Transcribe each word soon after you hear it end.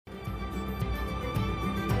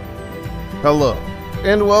Hello,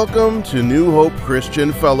 and welcome to New Hope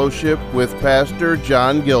Christian Fellowship with Pastor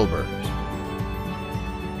John Gilbert.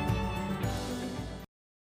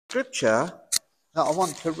 Scripture that I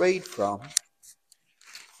want to read from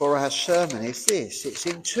for our sermon is this. It's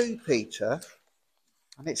in 2 Peter,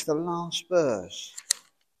 and it's the last verse.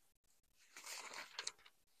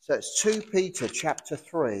 So it's 2 Peter chapter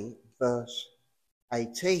 3, verse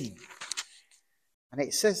 18. And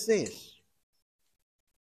it says this.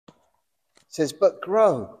 It says, "But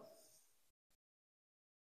grow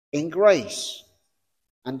in grace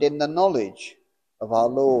and in the knowledge of our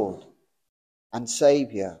Lord and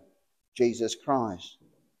Saviour, Jesus Christ.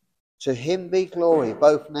 To him be glory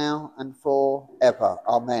both now and forever.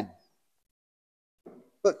 Amen."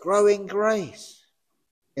 But grow in grace,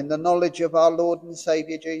 in the knowledge of our Lord and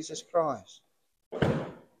Saviour, Jesus Christ.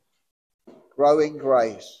 Grow in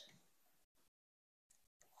grace.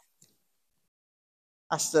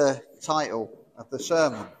 That's the title of the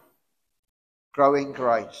sermon. Grow in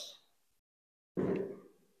grace.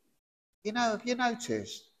 You know, have you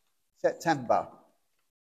noticed September,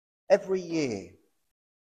 every year,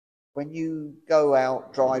 when you go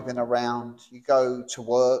out driving around, you go to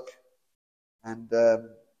work and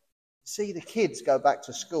see the kids go back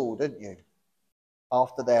to school, don't you?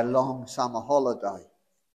 After their long summer holiday.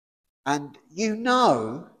 And you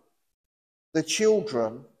know the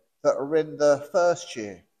children that are in the first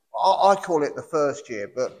year. I call it the first year,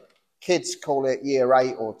 but kids call it year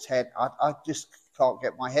 8 or 10. I just can't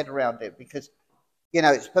get my head around it because, you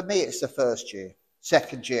know, for me it's the first year,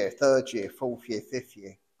 second year, third year, fourth year, fifth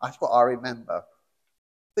year. That's what I remember.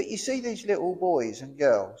 But you see these little boys and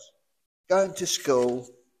girls going to school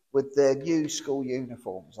with their new school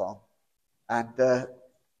uniforms on. And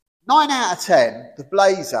 9 out of 10, the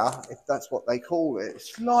blazer, if that's what they call it,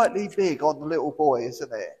 is slightly big on the little boy,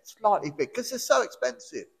 isn't it? Slightly big, because they're so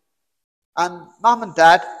expensive. And mum and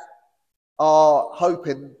dad are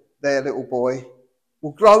hoping their little boy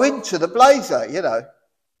will grow into the blazer, you know.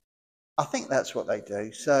 I think that's what they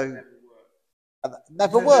do. So,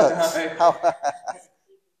 never works.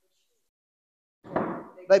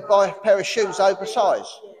 They buy a pair of shoes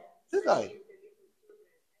oversized, do they?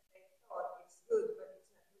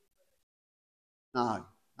 No,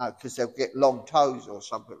 because they'll get long toes or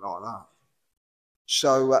something like that.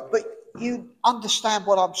 So, but you understand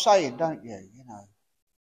what I'm saying, don't you? You know,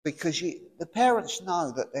 because the parents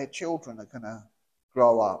know that their children are going to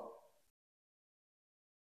grow up.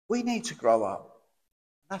 We need to grow up.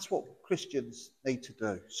 That's what Christians need to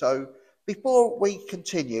do. So, before we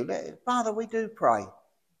continue, Father, we do pray.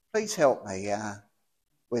 Please help me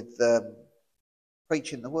with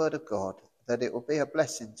preaching the Word of God, that it will be a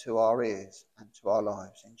blessing to our ears and to our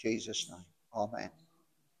lives. In Jesus' name, amen.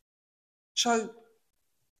 So,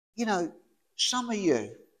 you know, some of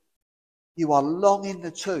you are long in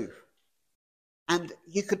the tooth. And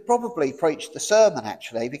you could probably preach the sermon,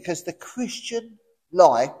 actually, because the Christian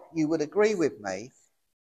life, you would agree with me,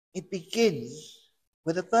 it begins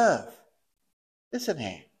with a birth, doesn't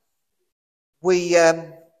it? We,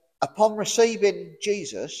 upon receiving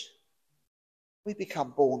Jesus, we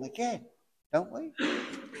become born again, don't we?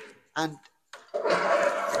 And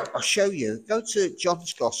I'll show you. Go to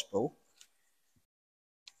John's Gospel.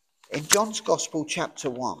 In John's Gospel, chapter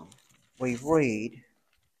 1, we read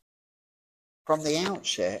from the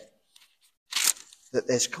outset that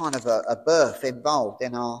there's kind of a birth involved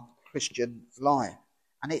in our Christian life.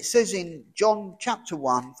 And it says in John chapter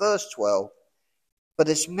 1, verse 12, "But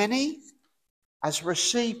as many as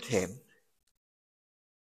received him,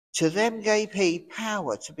 to them gave he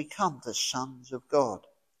power to become the sons of God,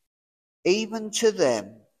 even to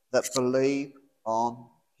them that believe on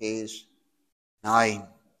his name,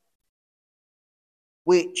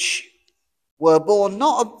 which were born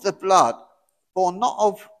not of blood,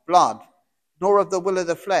 nor of the will of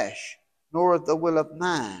the flesh, nor of the will of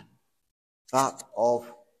man, but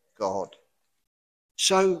of God."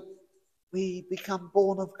 So we become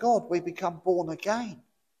born of God. We become born again.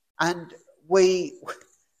 And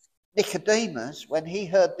Nicodemus, when he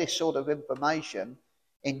heard this sort of information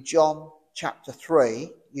in John chapter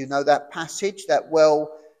 3, you know that passage, that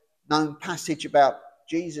well-known passage about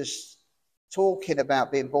Jesus talking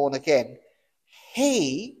about being born again.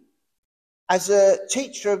 He, as a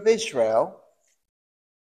teacher of Israel,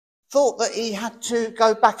 thought that he had to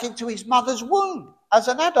go back into his mother's womb as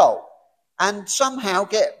an adult and somehow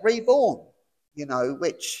get reborn, you know,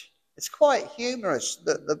 which is quite humorous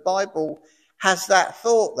that the Bible has that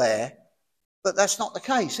thought there, but that's not the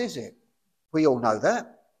case, is it? We all know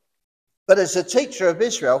that. But as a teacher of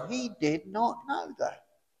Israel, he did not know that.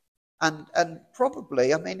 And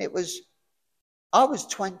probably, I mean, it was I was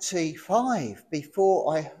 25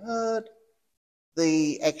 before I heard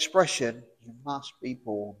the expression, you must be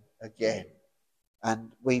born again.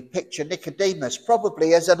 And we picture Nicodemus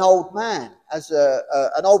probably as an old man, as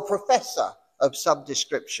an old professor of some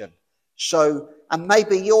description. So, and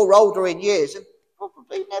maybe you're older in years and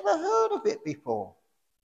probably never heard of it before.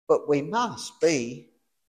 But we must be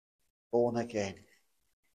born again.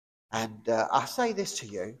 And I say this to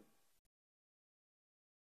you,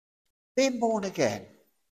 being born again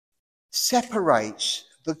separates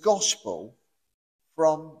the gospel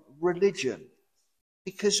from religion.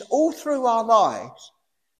 Because all through our lives,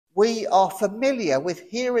 we are familiar with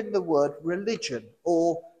hearing the word religion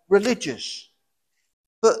or religious.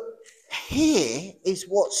 But here is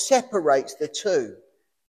what separates the two.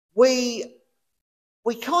 We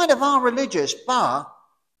kind of are religious, but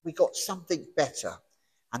we got something better.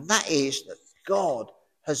 And that is that God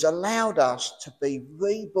has allowed us to be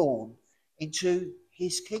reborn into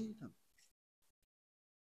his kingdom.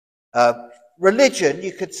 Religion,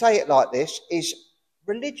 you could say it like this,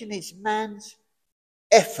 religion is man's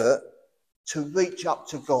effort to reach up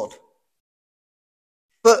to God.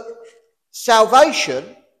 But salvation,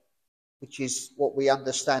 which is what we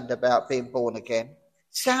understand about being born again,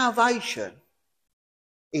 salvation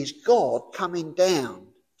is God coming down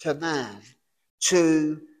to man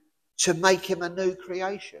to make him a new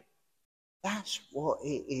creation. That's what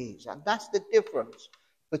it is. And that's the difference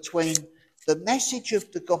between the message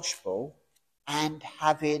of the gospel and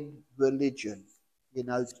having religion. You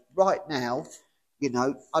know, right now, you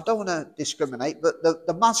know, I don't want to discriminate, but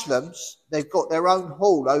the Muslims, they've got their own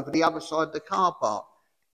hall over the other side of the car park.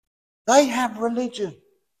 They have religion.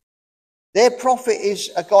 Their prophet is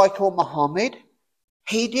a guy called Muhammad.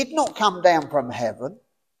 He did not come down from heaven,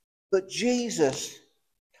 but Jesus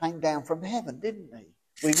came down from heaven, didn't he?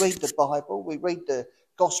 We read the Bible, we read the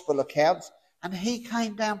gospel accounts, and he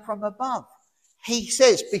came down from above. He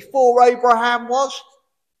says, before Abraham was,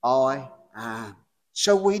 I am.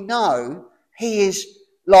 So we know he is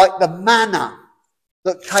like the manna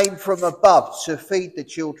that came from above to feed the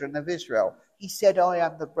children of Israel. He said, I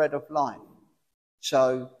am the bread of life.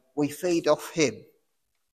 So we feed off him.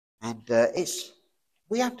 And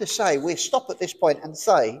we have to say, we stop at this point and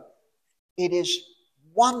say, it is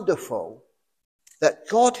wonderful that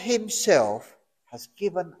God himself has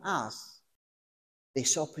given us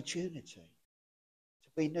this opportunity to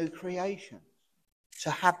be new creations,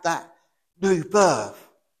 to have that new birth.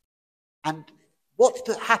 And what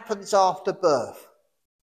happens after birth?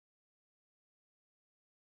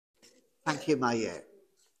 Thank you, Mayette.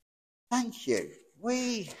 Thank you.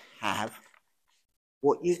 We have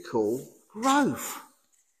what you call growth,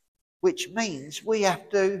 which means we have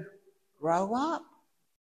to grow up.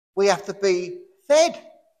 We have to be fed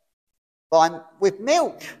with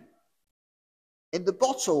milk in the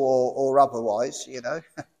bottle or otherwise, you know.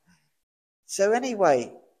 So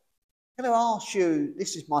anyway, I'm going to ask you,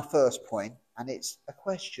 this is my first point, and it's a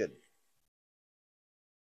question.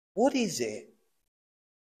 What is it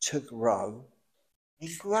to grow in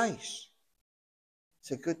grace?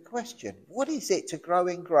 It's a good question. What is it to grow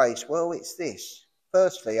in grace? Well, it's this.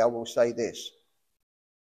 Firstly, I will say this.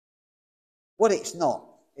 What it's not.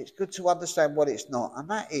 It's good to understand what it's not. And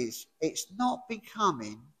that is, it's not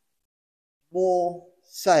becoming more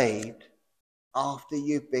saved after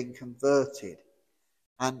you've been converted.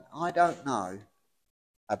 And I don't know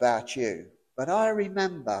about you, but I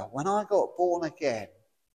remember when I got born again,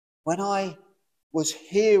 when I was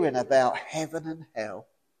hearing about heaven and hell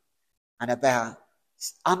and about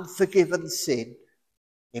unforgiven sin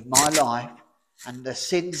in my life and the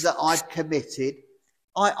sins that I'd committed,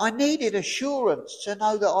 I needed assurance to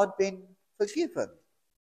know that I'd been forgiven.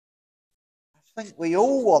 I think we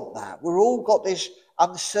all want that. We've all got this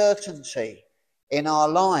uncertainty in our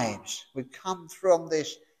lives. We've come from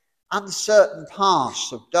this uncertain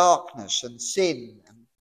past of darkness and sin, and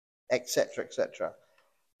etc., etc.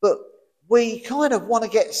 But we kind of want to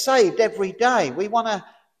get saved every day. We want to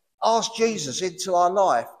ask Jesus into our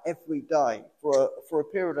life every day for a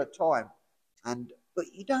period of time. But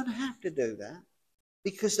you don't have to do that,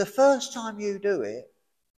 because the first time you do it,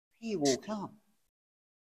 he will come.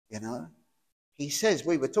 You know, he says,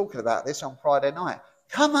 we were talking about this on Friday night,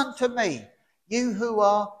 come unto me, you who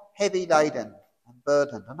are heavy laden and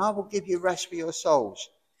burdened, and I will give you rest for your souls.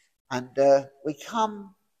 And we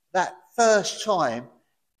come that first time,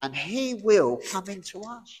 and he will come into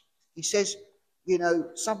us. He says, you know,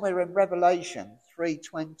 somewhere in Revelation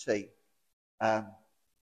 3:20,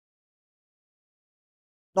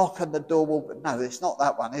 knock on the door will... No, it's not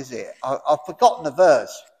that one, is it? I've forgotten the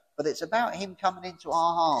verse, but it's about him coming into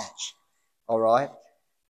our hearts. All right?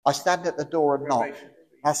 I stand at the door and knock.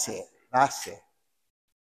 That's it. That's it.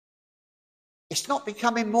 It's not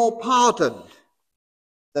becoming more pardoned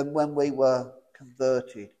than when we were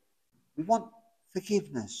converted. We want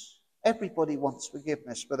forgiveness. Everybody wants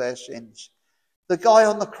forgiveness for their sins. The guy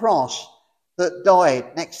on the cross that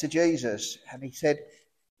died next to Jesus, and he said,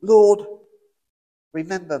 Lord,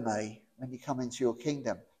 remember me when you come into your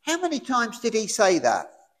kingdom. How many times did he say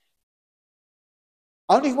that?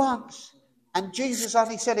 Only once. And Jesus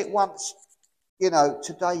only said it once.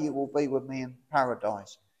 Today you will be with me in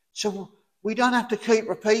paradise. So we don't have to keep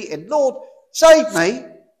repeating, Lord, save me.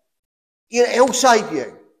 He'll save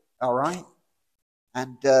you. All right?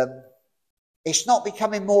 And it's not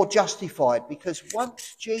becoming more justified, because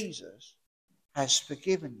once Jesus has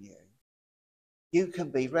forgiven you, you can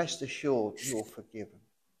be rest assured you're forgiven.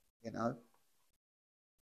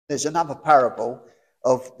 There's another parable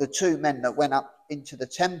of the two men that went up into the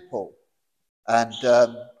temple, and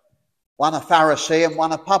one a Pharisee and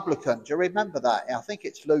one a publican. Do you remember that? I think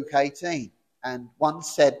it's Luke 18. And one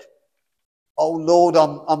said, oh Lord,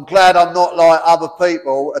 I'm glad I'm not like other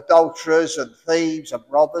people, adulterers and thieves and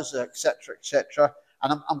robbers, etc., etc.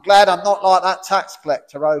 And I'm glad I'm not like that tax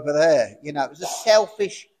collector over there. It was a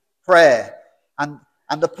selfish prayer. And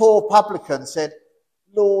the poor publican said,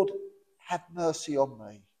 Lord, have mercy on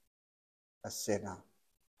me, a sinner.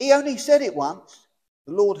 He only said it once.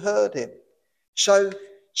 The Lord heard him. So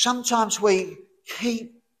sometimes we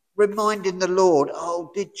keep reminding the Lord,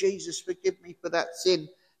 oh, did Jesus forgive me for that sin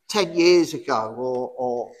 10 years ago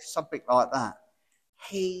or something like that?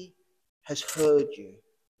 He has heard you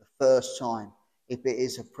the first time, if it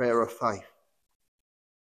is a prayer of faith.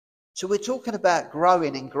 So we're talking about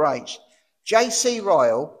growing in grace. J.C.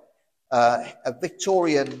 Ryle, a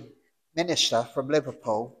Victorian minister from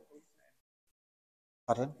Liverpool.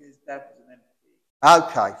 Pardon? His dad was an MP.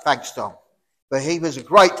 Okay, thanks, Tom. But he was a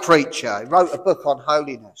great preacher. He wrote a book on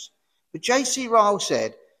holiness. But J.C. Ryle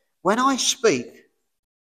said, when I speak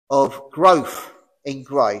of growth in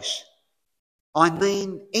grace, I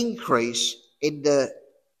mean increase in the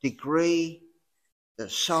degree, the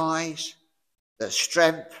size, the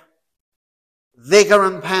strength, vigour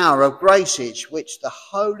and power of graces which the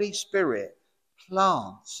Holy Spirit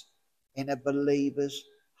plants in a believer's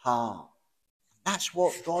heart. That's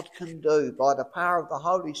what God can do by the power of the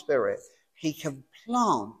Holy Spirit. He can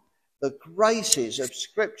plant the graces of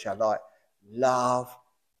Scripture like love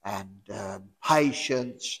and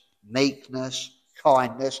patience, meekness,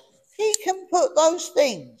 kindness. He can put those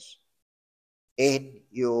things in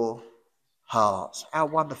your hearts. How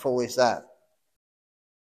wonderful is that?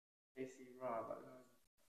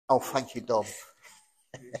 Oh, thank you, Dom.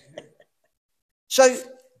 So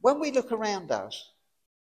when we look around us,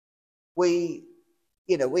 we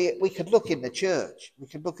could look in the church. We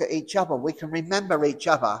can look at each other. We can remember each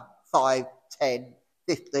other 5, 10,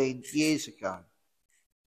 15 years ago.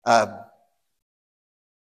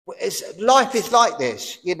 Life is like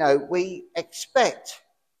this. We expect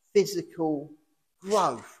physical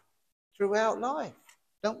growth throughout life,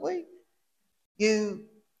 don't we?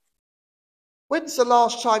 When's the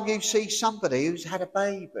last time you see somebody who's had a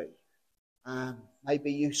baby?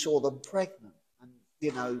 Maybe you saw them pregnant,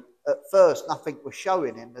 and at first nothing was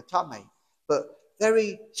showing in the tummy, but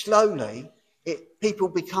very slowly people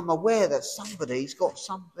become aware that somebody's got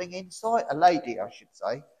something inside, a lady I should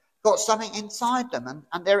say, got something inside them,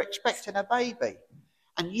 and they're expecting a baby.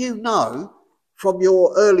 And from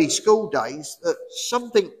your early school days that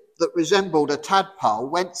something that resembled a tadpole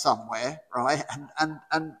went somewhere, right?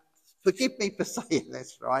 And forgive me for saying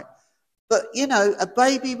this, right? But, a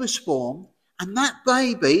baby was formed, and that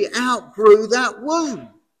baby outgrew that womb.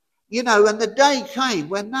 And the day came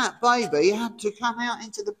when that baby had to come out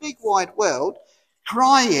into the big wide world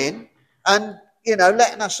crying and,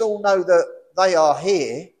 letting us all know that they are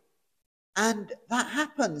here. And that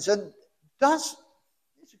happens. And it's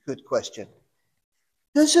a good question.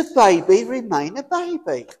 Does a baby remain a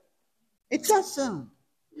baby? It doesn't.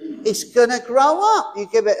 It's going to grow up. You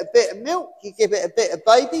give it a bit of milk, you give it a bit of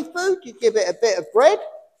baby food, you give it a bit of bread,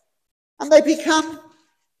 and they become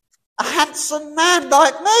a handsome man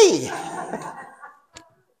like me.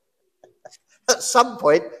 At some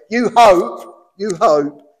point, you hope.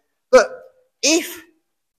 But if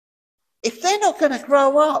they're not going to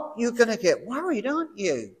grow up, you're going to get worried, aren't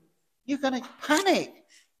you? You're going to panic.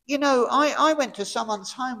 I went to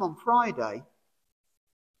someone's home on Friday,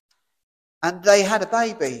 and they had a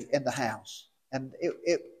baby in the house. And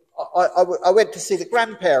I went to see the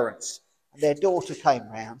grandparents, and their daughter came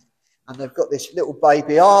round, and they've got this little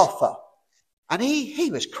baby, Arthur. And he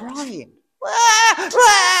was crying.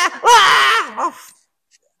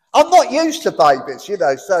 I'm not used to babies, you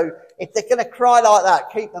know, so if they're going to cry like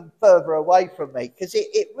that, keep them further away from me, because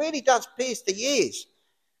it really does pierce the ears.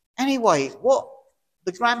 Anyway, what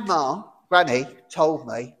the granny, told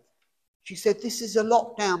me, she said, this is a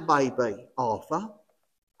lockdown baby, Arthur,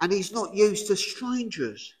 and he's not used to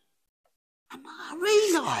strangers. And I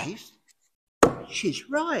realised she's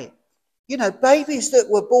right. You know, babies that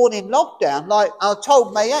were born in lockdown, like I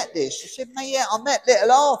told Mayette this, she said, Mayette, I met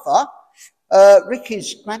little Arthur,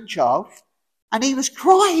 Ricky's grandchild, and he was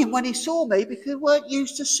crying when he saw me because he weren't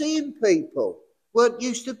used to seeing people, weren't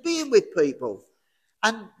used to being with people.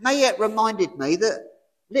 And Mayette reminded me that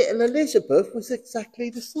little Elizabeth was exactly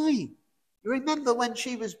the same. You remember when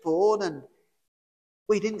she was born and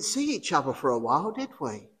we didn't see each other for a while, did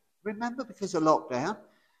we? Remember, because of lockdown?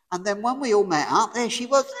 And then when we all met up, there she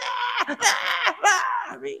was,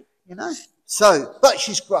 you know. So, but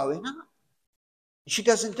she's growing up. She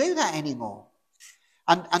doesn't do that anymore.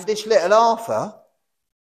 And this little Arthur,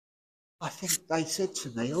 I think they said to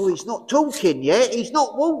me, oh, he's not talking yet, he's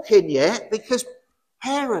not walking yet, because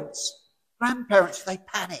parents, grandparents, they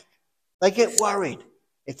panic. They get worried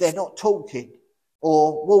if they're not talking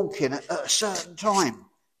or walking at a certain time.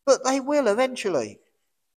 But they will eventually.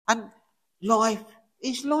 And life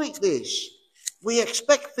is like this. We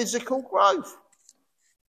expect physical growth.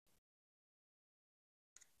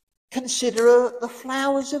 Consider the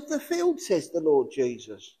flowers of the field, says the Lord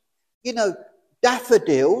Jesus. You know,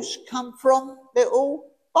 daffodils come from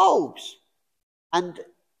little bulbs. And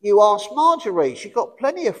you ask Marjorie, she's got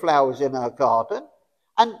plenty of flowers in her garden.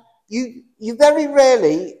 And you very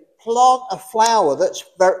rarely plant a flower that's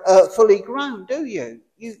fully grown, do you?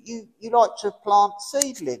 You like to plant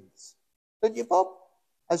seedlings, don't you, Bob,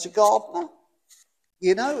 as a gardener?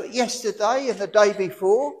 You know, yesterday and the day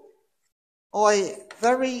before, I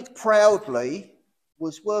very proudly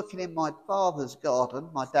was working in my father's garden,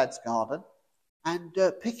 my dad's garden, and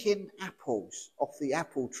picking apples off the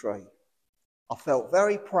apple tree. I felt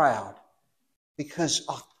very proud because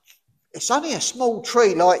it's only a small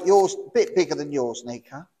tree like yours, a bit bigger than yours,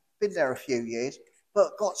 Nika. Been there a few years,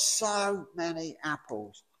 but got so many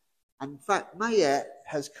apples. And in fact, Mayette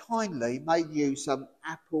has kindly made you some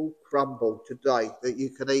apple crumble today that you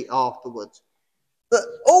can eat afterwards. But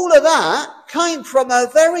all of that came from a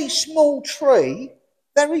very small tree,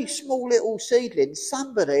 very small little seedling.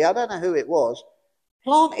 Somebody, I don't know who it was,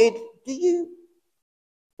 planted. Do you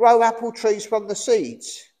grow apple trees from the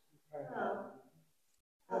seeds?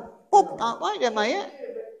 Bob, wait a minute.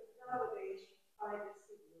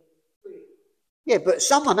 Yeah, but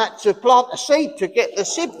someone had to plant a seed to get the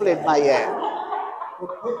sibling, Mayette.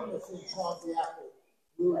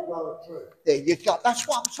 There you go. That's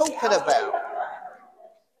what I'm talking about.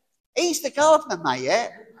 He's the gardener,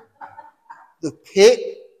 Mayette. The pit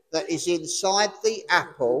that is inside the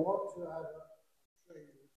apple.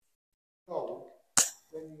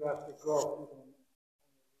 Then you have to grow.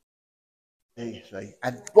 You see.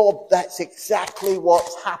 And Bob, that's exactly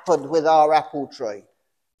what's happened with our apple tree.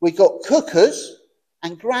 We got Cookers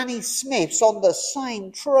and Granny Smiths on the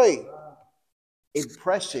same tree.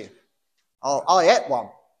 Impressive. Oh, I ate one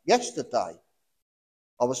yesterday.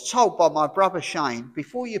 I was told by my brother Shane,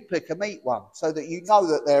 before you pick them, eat one, so that you know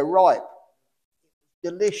that they're ripe.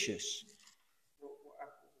 Delicious.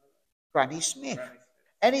 Granny Smith.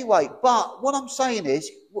 Anyway, but what I'm saying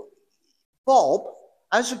is, Bob,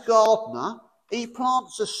 as a gardener, he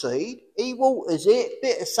plants a seed, he waters it,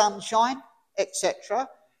 bit of sunshine, etc.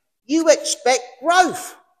 You expect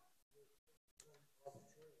growth.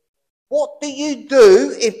 What do you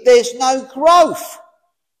do if there's no growth?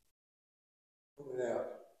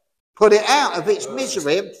 Put it out of its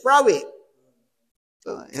misery and throw it.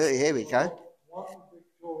 Here we go. One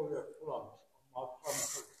Victoria plant on my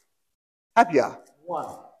front. Have you?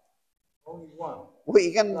 One. Only one. What are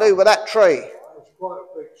you going to do with that tree? It's quite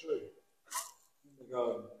a big tree in the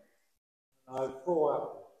garden. I have 4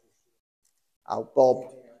 apples. Oh, Bob,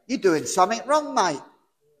 you're doing something wrong, mate.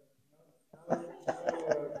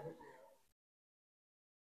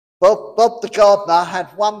 Bob the gardener had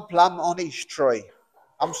 1 plum on his tree.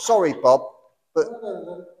 I'm sorry, Bob, but...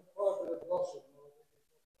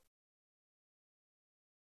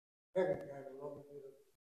 Kevin came along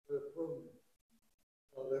with a pruning.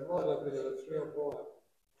 So there might have been a 3 or 4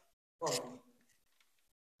 apples.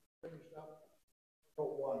 Finished up,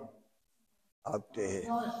 got 1. Oh, dear.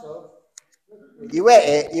 Nice though. You ate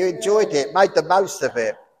it, you enjoyed it, made the most of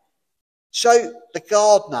it. So the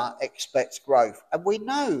gardener expects growth. And we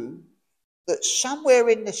know that somewhere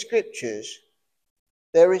in the scriptures,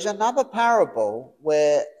 there is another parable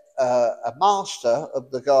where a master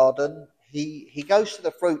of the garden, he goes to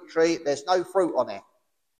the fruit tree, there's no fruit on it.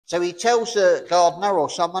 So he tells the gardener or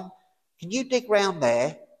someone, can you dig round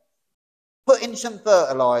there, put in some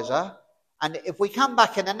fertiliser, and if we come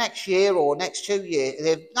back in the next year or next 2 years, if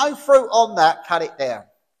there's no fruit on that, cut it down.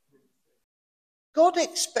 God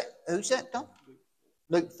expects, who's that, Don?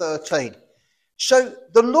 Luke 13. So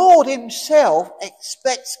the Lord himself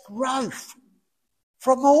expects growth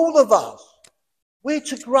from all of us. We're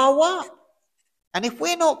to grow up. And if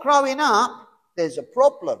we're not growing up, there's a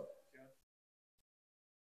problem.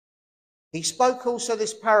 He spoke also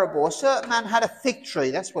this parable. A certain man had a fig tree,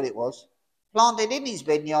 that's what it was, planted in his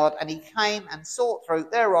vineyard, and he came and sought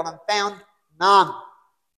fruit thereon and found none.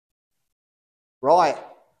 Right.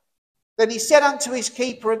 Then he said unto his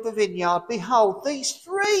keeper of the vineyard, behold, these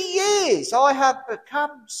 3 years I have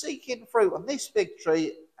come seeking fruit on this fig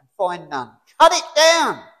tree and find none. Cut it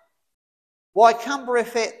down. Why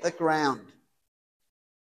cumbereth it the ground?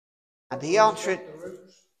 And he answering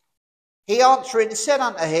said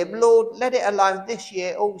unto him, Lord, let it alone this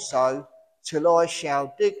year also, till I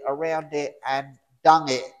shall dig around it and dung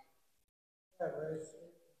it. Yeah, but it's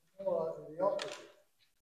more like the opposite.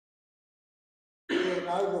 Being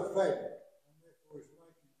overfed, and therefore it's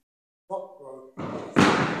making top growth,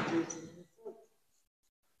 producing any fruit.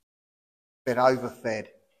 Been overfed.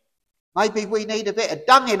 Maybe we need a bit of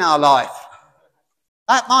dung in our life.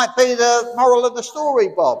 That might be the moral of the story,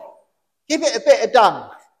 Bob. Give it a bit of dung.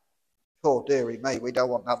 Poor dearie me, we don't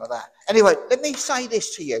want none of that. Anyway, let me say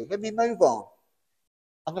this to you. Let me move on.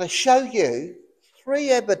 I'm going to show you 3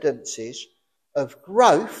 evidences of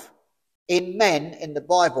growth in men in the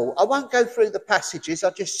Bible. I won't go through the passages,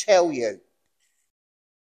 I'll just tell you.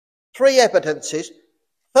 3 evidences.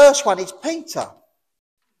 First one is Peter.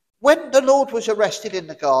 When the Lord was arrested in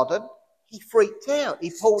the garden, he freaked out.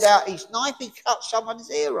 He pulled out his knife, he cut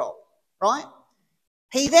someone's ear off, right?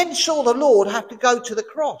 He then saw the Lord have to go to the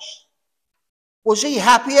cross. Was he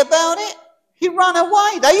happy about it? He ran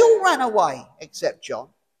away. They all ran away, except John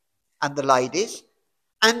and the ladies.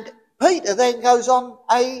 And Peter then goes on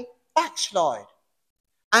a backslide.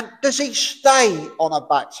 And does he stay on a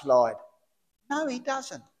backslide? No, he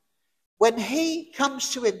doesn't. When he comes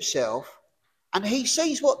to himself and he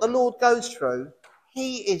sees what the Lord goes through,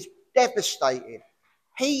 he is devastated.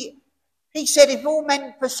 He said, if all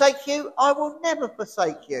men forsake you, I will never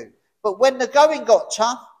forsake you. But when the going got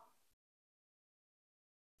tough,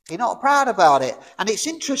 he's not proud about it. And it's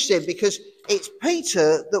interesting because it's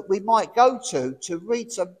Peter that we might go to read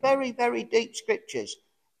some very, very deep scriptures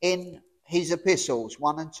in his epistles,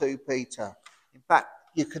 1 and 2 Peter. In fact,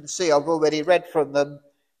 you can see I've already read from them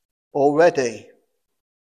already.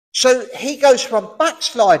 So he goes from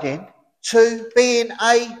backsliding to being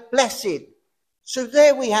a blessing. So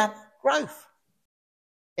there we have growth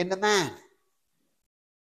in the man.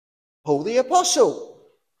 Paul the Apostle.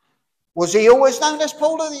 Was he always known as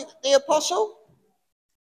Paul the Apostle?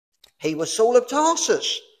 He was Saul of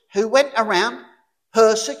Tarsus, who went around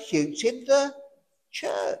persecuting the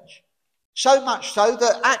church. So much so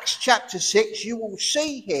that Acts chapter 6, you will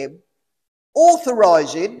see him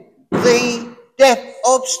authorising the death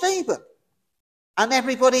of Stephen. And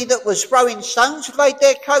everybody that was throwing stones laid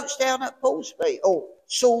their coats down at Paul's feet, or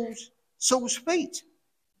Saul's feet.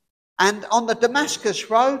 And on the Damascus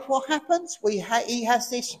road, what happens? He has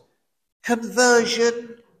this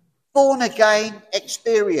conversion, born again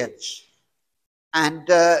experience. And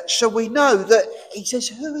so we know that he says,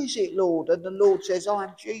 who is it, Lord? And the Lord says, I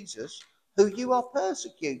am Jesus, who you are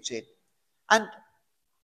persecuting. And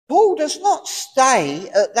Paul does not stay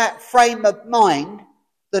at that frame of mind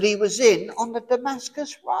that he was in on the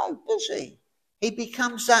Damascus road, does he? He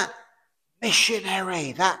becomes that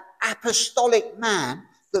missionary, that apostolic man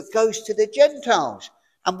that goes to the Gentiles.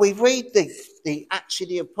 And we read the Acts of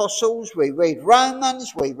the Apostles, we read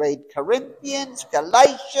Romans, we read Corinthians,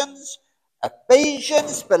 Galatians,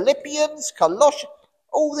 Ephesians, Philippians, Colossians,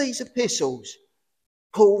 all these epistles.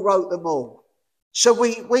 Paul wrote them all. So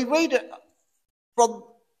we read it from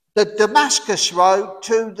the Damascus road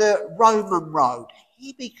to the Roman road.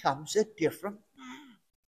 He becomes a different man.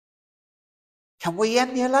 Can we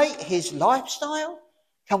emulate his lifestyle?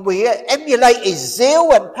 Can we emulate his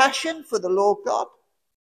zeal and passion for the Lord God?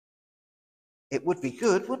 It would be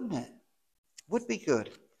good, wouldn't it? Would be good.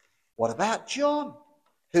 What about John,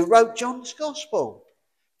 who wrote John's Gospel?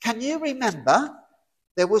 Can you remember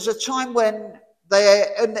there was a time when they,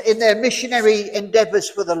 in their missionary endeavours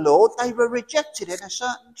for the Lord, they were rejected in a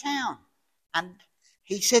certain town. And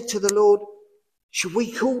he said to the Lord, should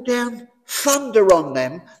we call down thunder on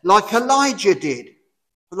them like Elijah did?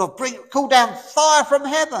 The Lord call down fire from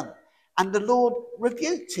heaven. And the Lord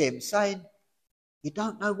rebuked him, saying, you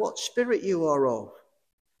don't know what spirit you are of.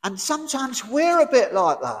 And sometimes we're a bit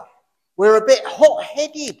like that. We're a bit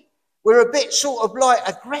hot-headed. We're a bit sort of like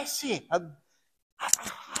aggressive.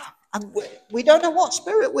 And we don't know what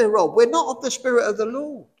spirit we're of. We're not of the Spirit of the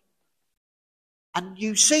Lord. And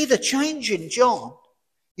you see the change in John.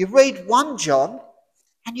 You read 1 John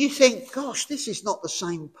and you think, gosh, this is not the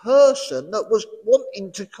same person that was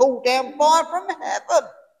wanting to call down fire from heaven.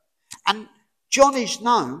 And John is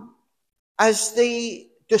known as the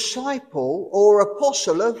disciple or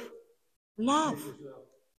apostle of love.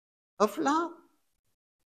 Of love.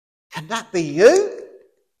 Can that be you?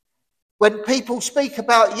 When people speak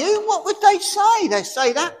about you, what would they say? They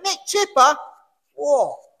say, that Nick Tipper,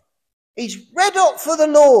 whoa, he's red hot for the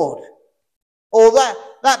Lord. Or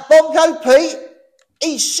that Bongo Pete,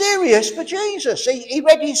 he's serious for Jesus. He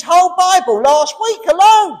read his whole Bible last week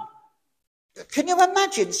alone. Can you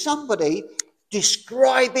imagine somebody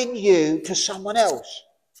describing you to someone else?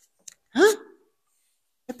 Huh?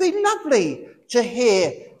 It'd be lovely to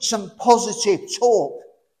hear some positive talk.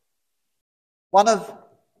 One of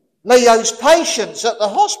Leo's patients at the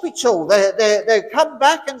hospital, they come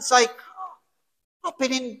back and say, I've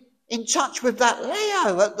been in touch with that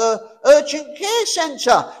Leo at the urgent care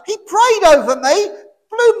centre. He prayed over me,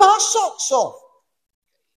 blew my socks off.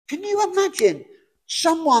 Can you imagine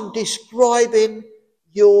someone describing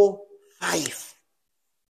your faith?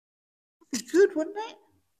 It'd be good, wouldn't it?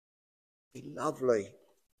 It'd be lovely.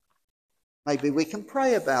 Maybe we can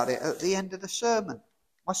pray about it at the end of the sermon.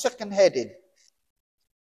 My second heading.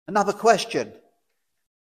 Another question.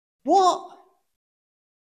 What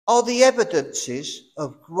are the evidences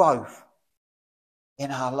of growth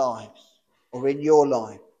in our lives or in your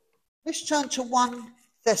life? Let's turn to 1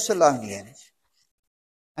 Thessalonians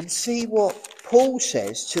and see what Paul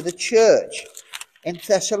says to the church in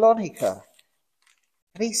Thessalonica.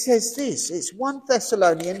 And he says this, it's 1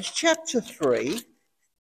 Thessalonians chapter 3,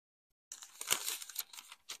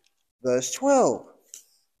 verse 12.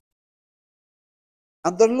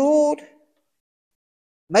 And the Lord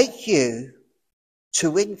make you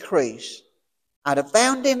to increase and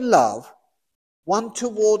abound in love one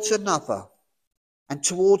towards another and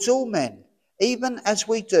towards all men, even as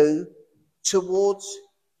we do towards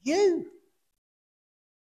you.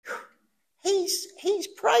 He's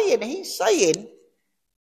praying, he's saying,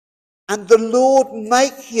 and the Lord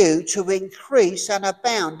make you to increase and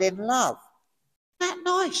abound in love. Isn't that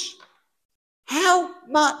nice? How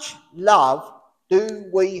much love do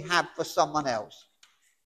we have for someone else?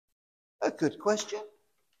 A good question.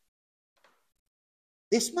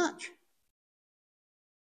 This much.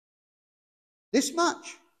 This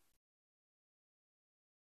much.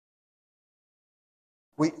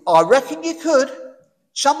 I reckon you could.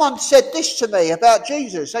 Someone said this to me about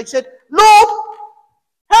Jesus. They said, Lord,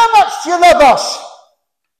 how much do you love us?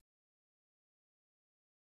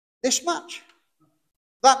 This much.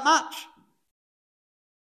 That much.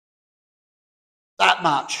 That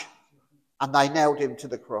much. And they nailed him to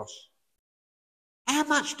the cross. How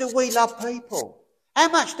much do we love people? How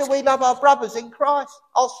much do we love our brothers in Christ,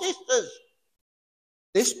 our sisters?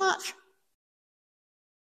 This much?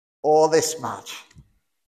 Or this much?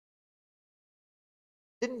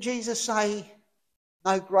 Didn't Jesus say,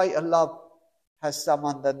 no greater love has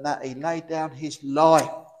someone than that he laid down his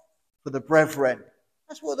life for the brethren?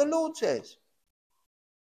 That's what the Lord says.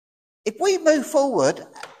 If we move forward,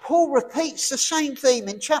 Paul repeats the same theme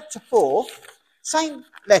in chapter 4, same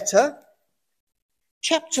letter,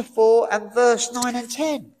 chapter 4 and verse 9 and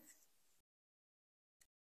 10.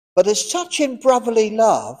 But as touching brotherly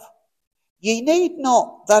love, ye need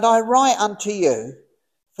not that I write unto you,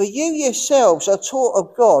 for you yourselves are taught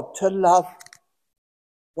of God to love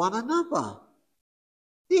one another.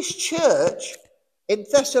 This church in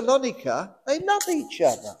Thessalonica, they love each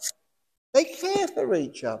other. They care for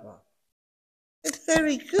each other. It's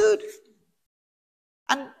very good.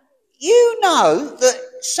 And you know that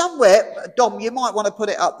somewhere, Dom, you might want to put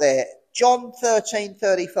it up there, John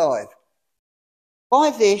 13:35. By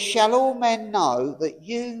this shall all men know that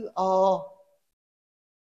you are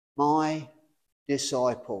my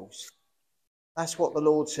disciples. That's what the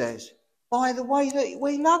Lord says. By the way that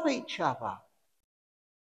we love each other.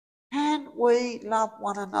 Can we love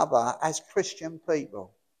one another as Christian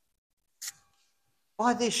people?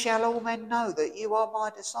 By this shall all men know that you are my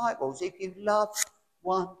disciples, if you love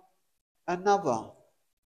one another.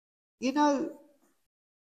 You know,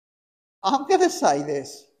 I'm going to say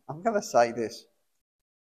this.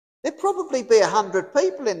 There'd probably be 100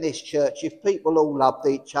 people in this church if people all loved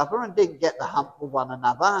each other and didn't get the hump with one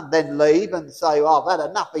another and then leave and say, oh, I've had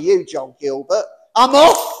enough of you, John Gilbert. I'm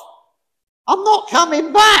off. I'm not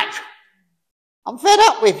coming back. I'm fed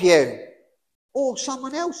up with you. or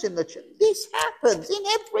someone else in the church. This happens in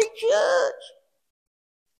every church.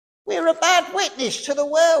 We're a bad witness to the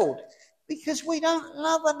world because we don't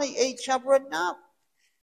love each other enough.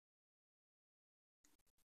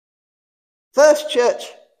 First church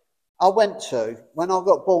I went to when I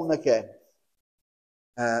got born again,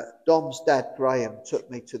 Dom's dad, Graham, took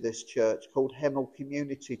me to this church called Hemel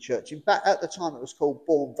Community Church. In fact, at the time it was called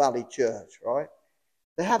Bourne Valley Church, right?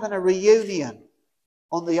 They're having a reunion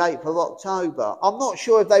on the 8th of October. I'm not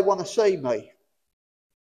sure if they want to see me.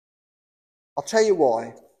 I'll tell you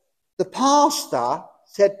why. The pastor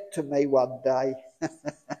said to me one day,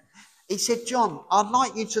 he said, John, I'd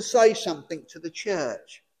like you to say something to the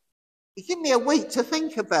church. He gave me a week to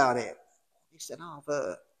think about it. He said, I've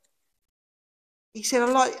heard. He said,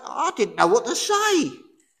 I didn't know what to say.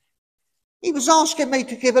 He was asking me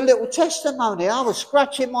to give a little testimony. I was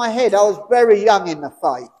scratching my head. I was very young in the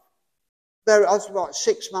faith. I was like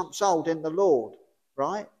 6 months old in the Lord,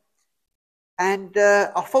 right? And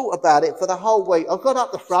I thought about it for the whole week. I got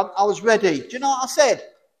up the front. I was ready. Do you know what I said?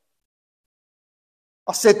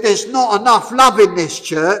 I said, there's not enough love in this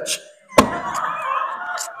church.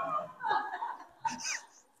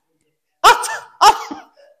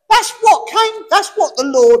 That's what the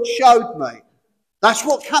Lord showed me. That's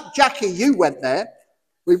what Jackie, you went there.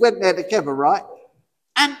 We went there together, right?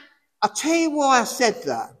 And I'll tell you why I said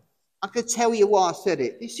that. I could tell you why I said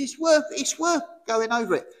it. It's worth going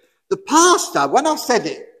over it. The pastor, when I said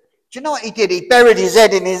it, do you know what he did? He buried his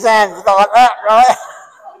head in his hands like that, right?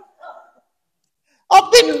 I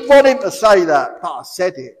didn't want him to say that, but I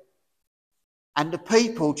said it. And the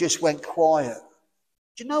people just went quiet.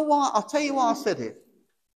 Do you know why? I'll tell you why I said it.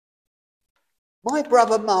 My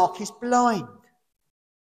brother Mark is blind.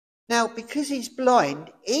 Now, because he's blind,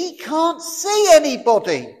 he can't see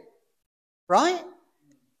anybody, right?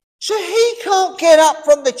 So he can't get up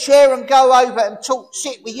from the chair and go over and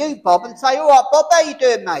sit with you, Bob, and say, all right, Bob, how you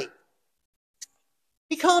doing, mate?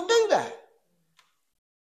 He can't do that.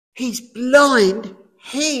 He's blind.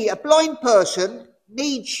 A blind person,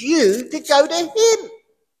 needs you to go to him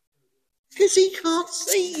because he can't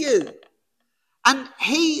see you. And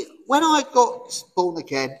when I got born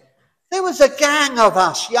again, there was a gang of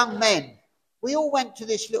us young men. We all went to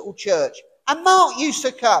this little church. And Mark used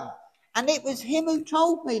to come. And it was him who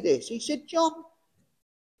told me this. He said, John,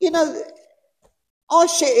 you know, I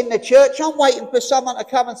sit in the church. I'm waiting for someone to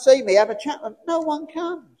come and see me, have a chat. And no one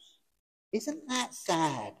comes. Isn't that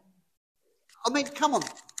sad? I mean, come on.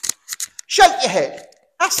 Shake your head.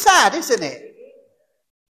 That's sad, isn't it?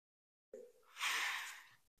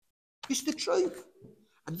 It's the truth.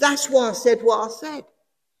 And that's why I said what I said.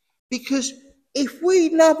 Because if we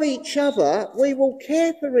love each other, we will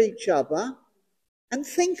care for each other and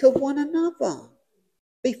think of one another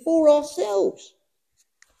before ourselves.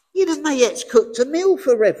 You know, Mayette's cooked a meal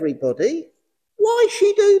for everybody. Why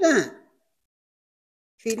she do that?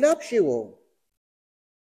 She loves you all.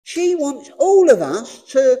 She wants all of us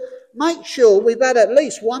to make sure we've had at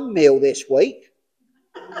least one meal this week.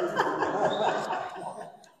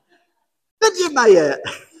 Did you, Mayette?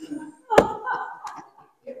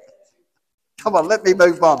 Come on, let me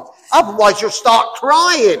move on. Otherwise you'll start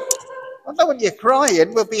crying. I know when you're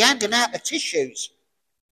crying, we'll be handing out the tissues.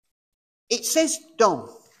 It says, Dom,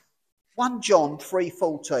 1 John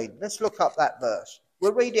 3:14. Let's look up that verse.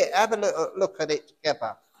 We'll read it, have a look at it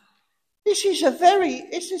together. This is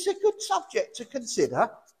a good subject to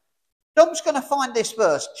consider. Dom's going to find this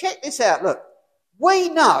verse. Check this out, look. We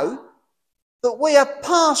know that we are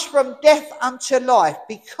passed from death unto life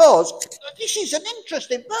because, this is an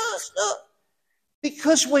interesting verse, look,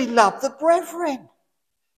 because we love the brethren.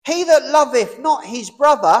 He that loveth not his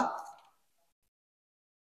brother,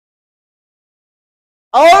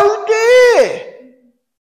 oh dear.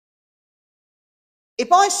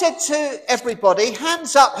 If I said to everybody,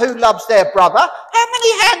 hands up who loves their brother, how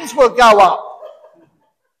many hands will go up?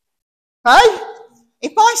 Hey?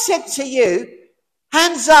 If I said to you,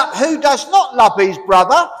 hands up who does not love his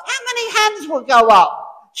brother, how many hands will go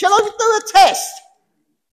up? Shall I do a test?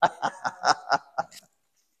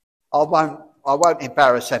 I won't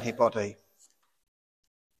embarrass anybody.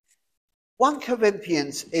 1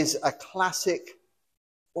 Corinthians is a classic.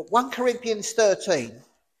 1 Corinthians 13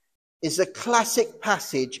 is a classic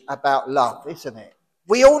passage about love, isn't it?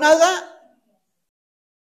 We all know that?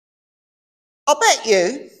 I bet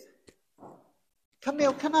you,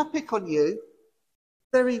 Camille, can I pick on you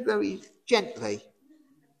very, very gently?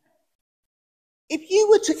 If you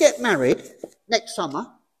were to get married next summer,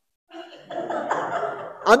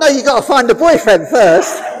 I know you've got to find a boyfriend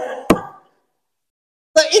first,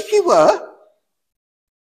 but if you were,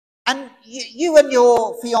 and you and and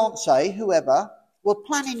your fiance, whoever, were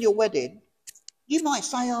planning your wedding, you might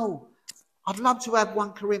say, oh, I'd love to have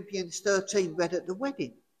 1 Corinthians 13 read at the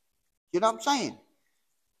wedding. You know what I'm saying?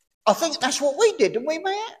 I think that's what we did, didn't we,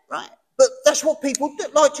 Matt? Right? But that's what people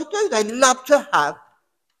like to do. They love to have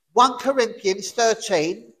 1 Corinthians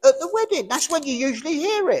 13 at the wedding. That's when you usually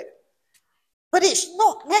hear it. But it's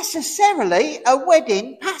not necessarily a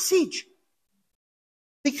wedding passage.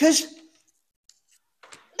 Because,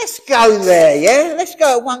 let's go there, yeah? Let's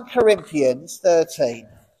go to 1 Corinthians 13.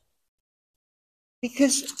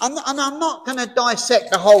 Because I'm not going to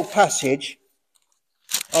dissect the whole passage,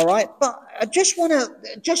 all right? But I just want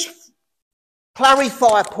to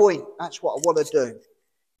clarify a point. That's what I want to do.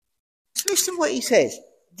 Listen what he says.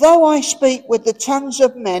 Though I speak with the tongues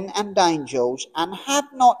of men and angels and have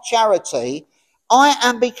not charity, I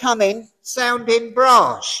am becoming sounding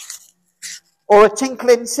brass or a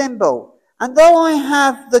tinkling cymbal. And though I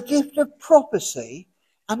have the gift of prophecy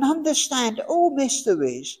and understand all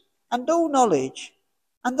mysteries and all knowledge,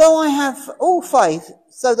 and though I have all faith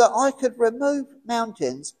so that I could remove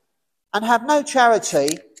mountains and have no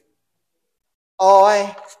charity,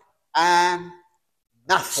 I am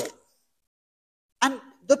nothing. And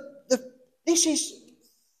this is,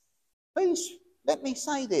 please let me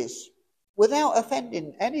say this without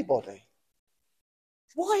offending anybody.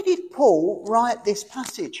 Why did Paul write this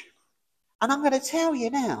passage? And I'm going to tell you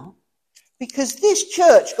now, because this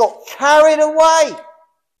church got carried away.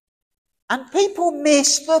 And people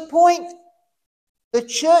miss the point. The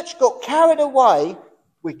church got carried away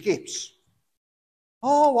with gifts.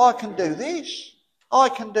 Oh, I can do this. I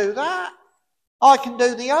can do that. I can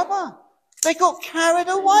do the other. They got carried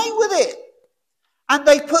away with it. And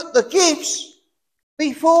they put the gifts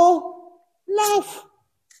before love.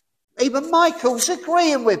 Even Michael's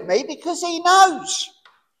agreeing with me because he knows.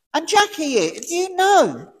 And Jackie, you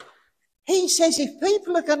know, he says if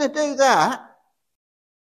people are going to do that,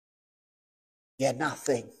 you're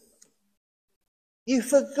nothing. You've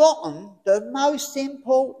forgotten the most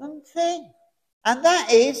important thing. And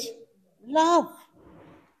that is love.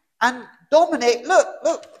 And Dominic, look,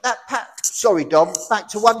 sorry, Dom, back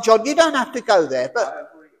to 1 John. You don't have to go there, but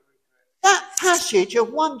that passage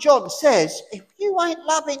of 1 John says, if you ain't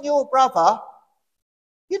loving your brother,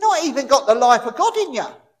 you've not even got the life of God in you.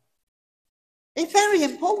 It's very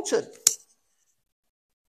important.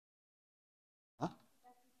 Huh?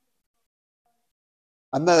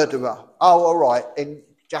 A murderer. Oh, all right, in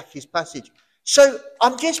Jackie's passage. So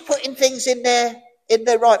I'm just putting things in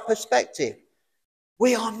their right perspective.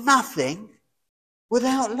 We are nothing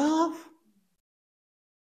without love.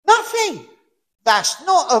 Nothing. That's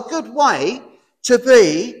not a good way to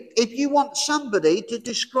be if you want somebody to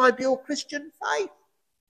describe your Christian faith.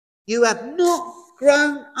 You have not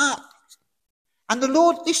grown up. And the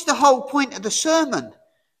Lord, this is the whole point of the sermon,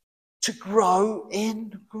 to grow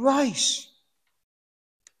in grace.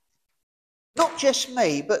 Not just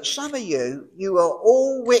me, but some of you are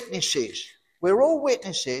all witnesses. We're all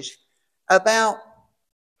witnesses about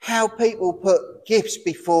how people put gifts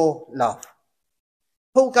before love.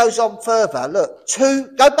 Paul goes on further. Look,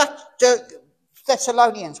 go back to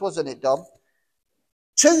Thessalonians, wasn't it, Dom?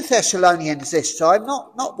 2 Thessalonians this time,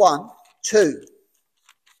 not 1, 2.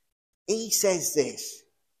 He says this,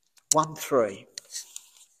 1:3.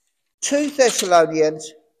 2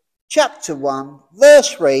 Thessalonians chapter 1,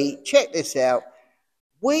 verse 3, check this out.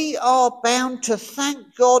 We are bound to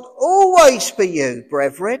thank God always for you,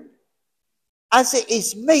 brethren, as it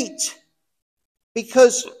is meet,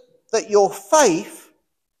 because that your faith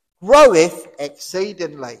groweth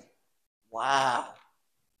exceedingly. Wow.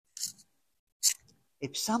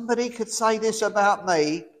 If somebody could say this about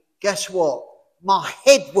me, guess what? My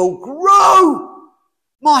head will grow.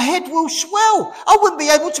 My head will swell. I wouldn't be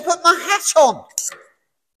able to put my hat on.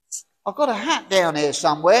 I've got a hat down here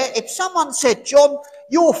somewhere. If someone said, John,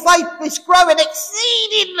 your faith is growing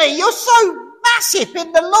exceedingly. You're so massive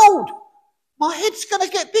in the Lord. My head's going to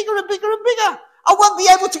get bigger and bigger and bigger. I won't be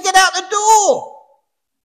able to get out the door.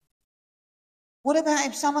 What about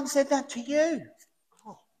if someone said that to you?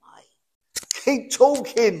 Oh, mate. Keep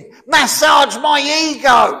talking. Massage my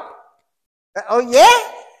ego. Oh,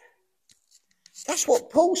 yeah? That's what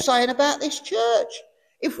Paul's saying about this church.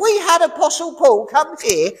 If we had Apostle Paul come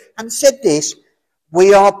here and said this,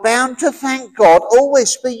 we are bound to thank God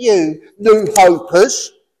always for you, new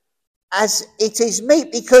hopers, as it is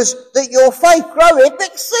meet, because that your faith groweth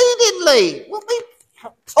exceedingly. Well,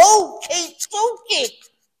 Paul keeps talking.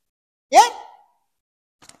 Yeah?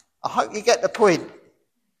 I hope you get the point.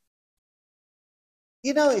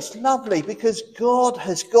 You know, it's lovely because God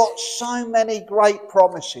has got so many great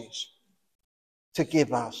promises to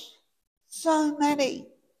give us. So many.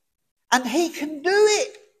 And he can do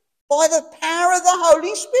it by the power of the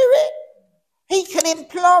Holy Spirit. He can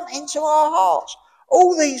implant into our hearts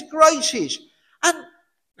all these graces. And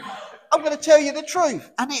I'm going to tell you the truth,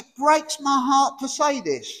 and it breaks my heart to say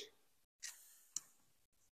this.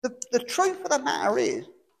 The truth of the matter is,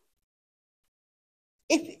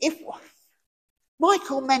 if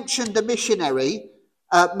Michael mentioned a missionary,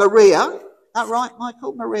 Maria, is that right,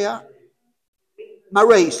 Michael? Marie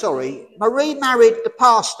married the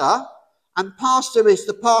pastor, and pastor is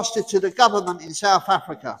the pastor to the government in South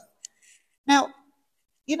Africa. Now,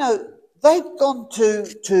 you know, they've gone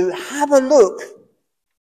to have a look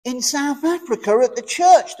in South Africa at the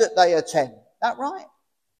church that they attend. Is that right?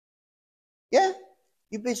 Yeah?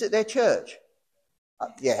 You visit their church?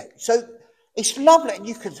 Yeah. So it's lovely, and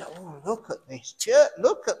you can say, oh, look at this church.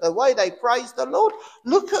 Look at the way they praise the Lord.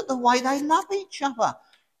 Look at the way they love each other.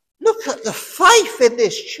 Look at the faith in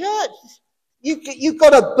this church. You've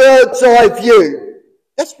got a bird's eye view.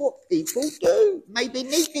 That's what people do. Maybe,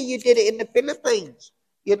 Nika, you did it in the Philippines,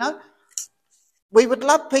 you know. We would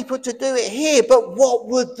love people to do it here, but what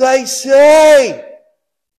would they say?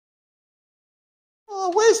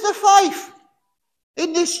 Oh, where's the faith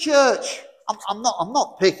in this church? I'm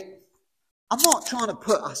not picking. I'm not trying to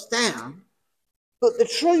put us down, but the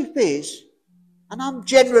truth is, and I'm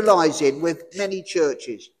generalising with many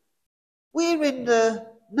churches, we're in the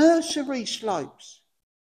nursery slopes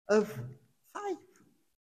of faith.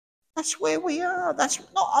 That's where we are. That's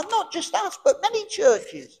not just us, but many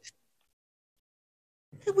churches.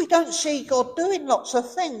 We don't see God doing lots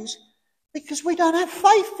of things because we don't have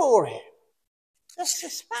faith for it. That's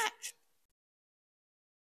just fact.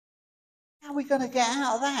 How are we going to get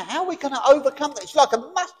out of that? How are we going to overcome that?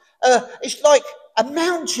 It's like a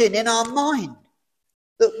mountain in our mind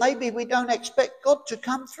that maybe we don't expect God to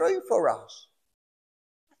come through for us.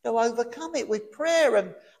 To overcome it with prayer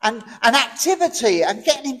and activity and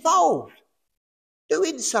getting involved,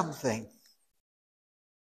 doing something.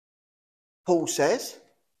 Paul says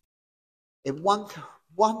in 1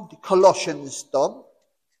 Colossians,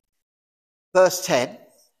 verse 10,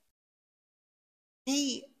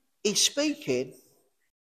 he is speaking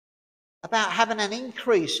about having an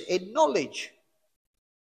increase in knowledge.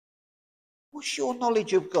 What's your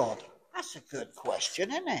knowledge of God? That's a good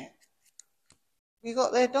question, isn't it? You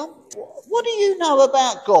got there, Dom? What do you know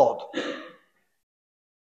about God?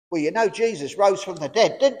 Well, you know Jesus rose from the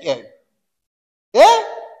dead, didn't you? Yeah?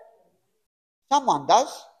 Someone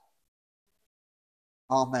does.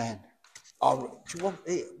 Amen. Oh, do you want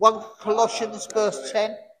 1 Colossians verse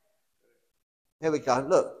 10? Here we go,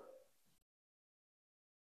 look.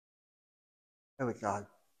 Here we go.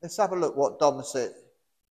 Let's have a look what Dom said.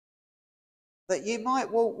 That you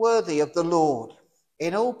might walk worthy of the Lord,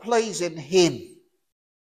 in all pleasing him,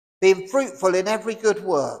 being fruitful in every good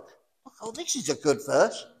work. Oh, this is a good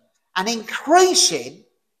verse. And increasing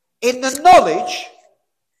in the knowledge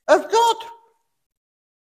of God.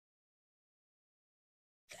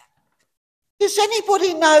 Does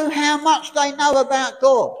anybody know how much they know about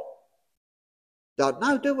God? Don't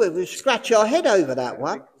know, do we? We scratch our head over that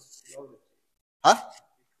one. Huh?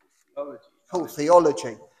 Called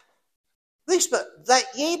theology. This, but that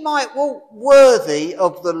ye might walk worthy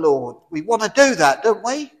of the Lord. We want to do that, don't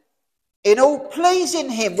we? In all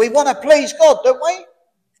pleasing him. We want to please God, don't we?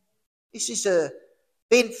 This is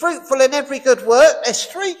being fruitful in every good work. There's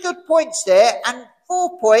 3 good points there, and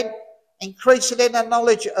 4 point, increasing in the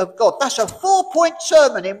knowledge of God. That's a 4-point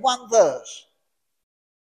sermon in one verse.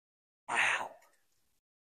 Wow.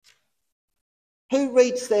 Who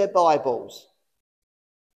reads their Bibles?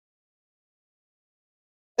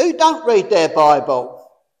 Who don't read their Bible?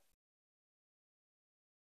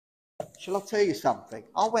 Shall I tell you something?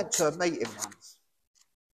 I went to a meeting once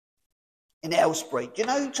in Aylesbury. Do you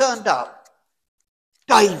know who turned up?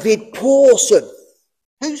 David Pawson.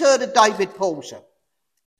 Who's heard of David Pawson?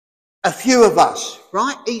 A few of us,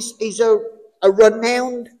 right? He's a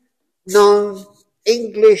renowned, known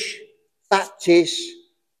English Baptist,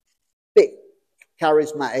 bit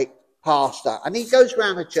charismatic pastor. And he goes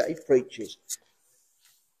around the church, he preaches.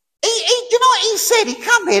 Do you know what he said? He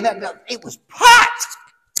come in and it was packed.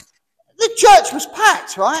 The church was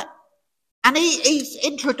packed, right? And his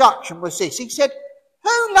introduction was this. He said,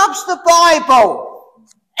 who loves the Bible?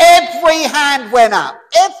 Every hand went up.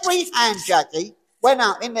 Every hand, Jackie, went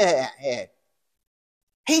up in the air.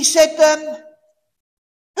 He said,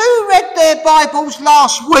 who read their Bibles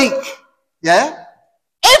last week? Yeah?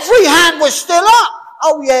 Every hand was still up.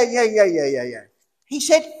 Oh, yeah. He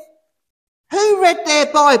said, who read their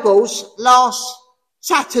Bibles last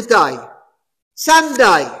Saturday,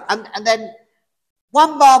 Sunday? And then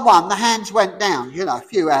one by one, the hands went down. You know, a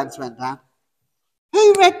few hands went down.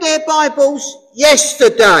 Who read their Bibles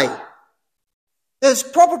yesterday? There's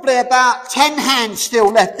probably about 10 hands still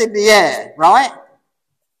left in the air, right?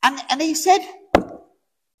 And he said,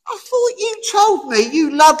 I thought you told me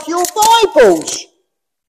you love your Bibles.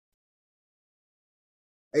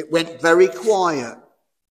 It went very quiet.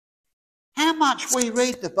 How much we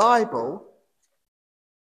read the Bible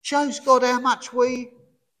shows God how much we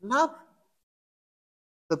love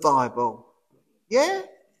the Bible. Yeah?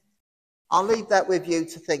 I'll leave that with you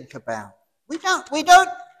to think about. We don't,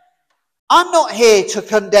 I'm not here to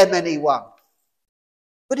condemn anyone.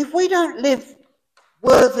 But if we don't live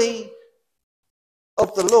worthy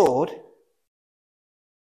of the Lord,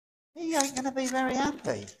 he ain't going to be very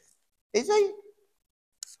happy. Is he?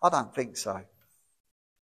 I don't think so.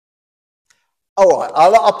 All right,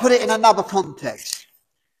 I'll put it in another context.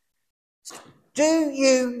 Do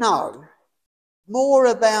you know more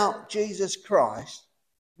about Jesus Christ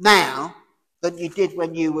now than you did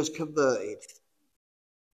when you was converted?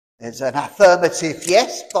 There's an affirmative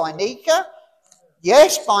yes by Nika,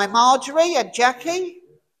 yes by Marjorie and Jackie,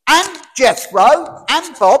 and Jethro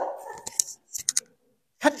and Bob.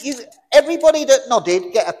 Can you, everybody that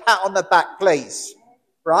nodded, get a pat on the back, please?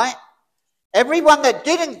 Right? Everyone that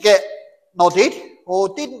didn't get nodded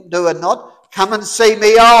or didn't do a nod, come and see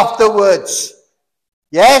me afterwards.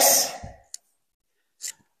 Yes?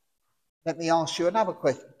 Let me ask you another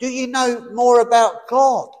question. Do you know more about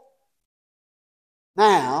God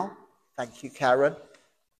now, thank you, Karen,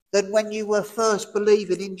 than when you were first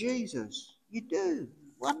believing in Jesus? You do.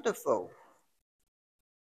 Wonderful.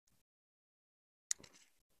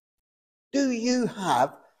 Do you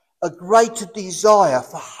have a greater desire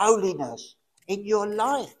for holiness in your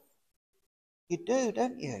life? You do,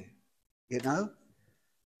 don't you? You know?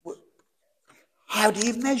 How do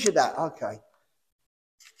you measure that? Okay.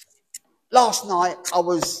 Last night I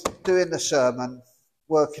was doing the sermon,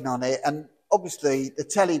 working on it, and obviously the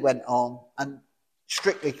telly went on and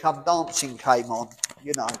Strictly Come Dancing came on.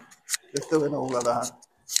 You know, just doing all of that.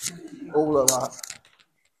 All of that.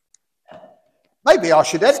 Maybe I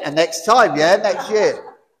should enter next time, next year.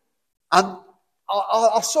 And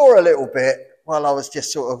I saw a little bit while I was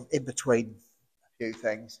just sort of in between a few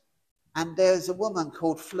things. And there's a woman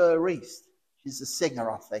called Fleur East. She's a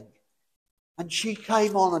singer, I think. And she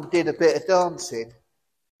came on and did a bit of dancing.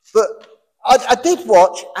 But I did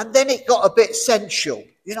watch, and then it got a bit sensual.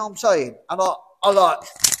 You know what I'm saying? And I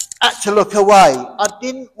had to look away. I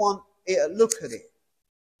didn't want it to look at it.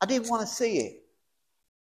 I didn't want to see it.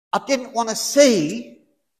 I didn't want to see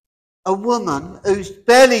a woman who's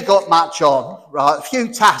barely got much on, right? A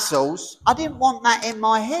few tassels. I didn't want that in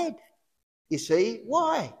my head. You see?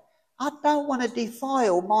 Why? I don't want to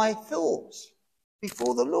defile my thoughts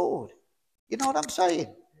before the Lord. You know what I'm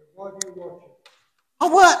saying? Why do you watch it? I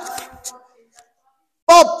worked.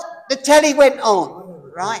 Bob, the telly went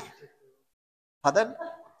on, right? Pardon?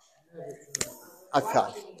 Okay.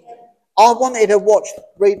 I wanted to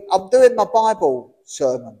read. I'm doing my Bible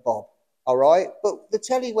sermon, Bob, all right? But the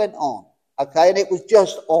telly went on, okay, and it was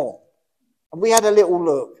just on. And we had a little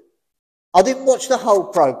look. I didn't watch the whole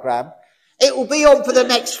programme. It will be on for the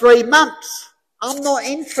next 3 months. I'm not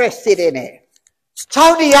interested in it.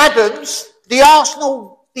 Tony Adams, the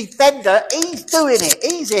Arsenal defender, he's doing it.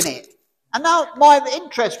 He's in it. And now my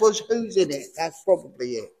interest was who's in it. That's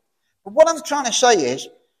probably it. But what I'm trying to say is,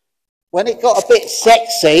 when it got a bit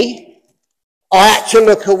sexy, I had to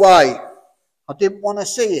look away. I didn't want to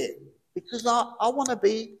see it because I want to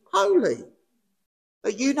be holy.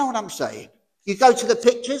 But you know what I'm saying. You go to the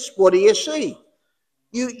pictures, what do you see?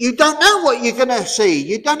 You don't know what you're going to see.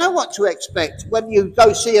 You don't know what to expect. When you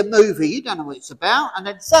go see a movie, you don't know what it's about. And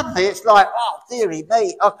then suddenly it's like, oh, dearie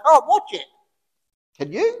me, I can't watch it.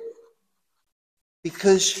 Can you?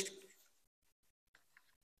 Because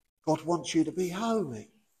God wants you to be holy,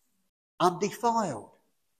 undefiled,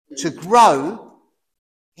 to grow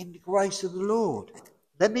in the grace of the Lord.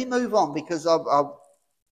 Let me move on because I've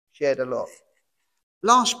shared a lot.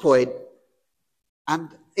 Last point, and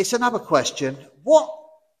it's another question. What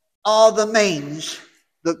are the means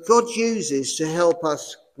that God uses to help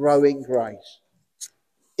us grow in grace?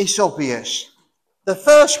 It's obvious. The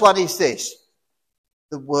first one is this,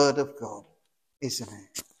 the Word of God, isn't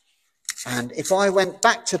it? And if I went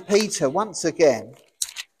back to Peter once again,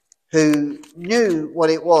 who knew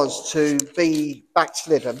what it was to be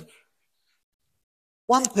backslidden,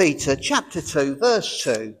 1 Peter chapter 2, verse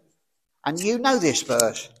 2, and you know this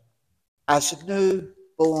verse, as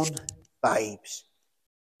newborn babes,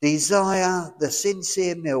 desire the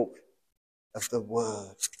sincere milk of the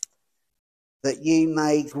word, that ye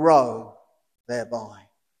may grow thereby.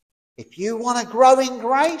 If you want to grow in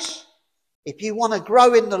grace, if you want to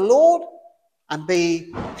grow in the Lord and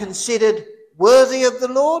be considered worthy of the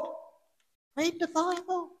Lord, read the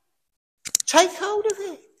Bible. Take hold of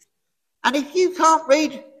it. And if you can't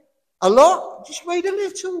read a lot, just read a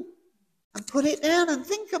little and put it down and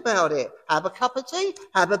think about it. Have a cup of tea,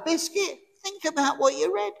 have a biscuit, think about what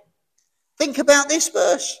you read. Think about this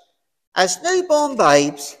verse. As newborn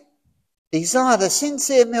babes, desire the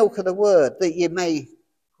sincere milk of the word, that you may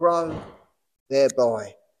grow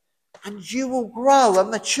thereby. And you will grow and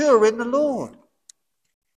mature in the Lord.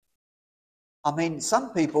 I mean,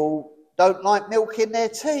 some people don't like milk in their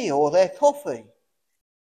tea or their coffee.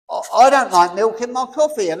 I don't like milk in my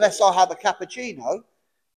coffee unless I have a cappuccino.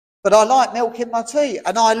 But I like milk in my tea.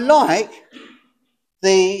 And I like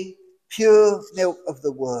the pure milk of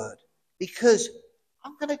the word. Because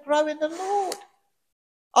I'm going to grow in the Lord.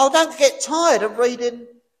 I don't get tired of reading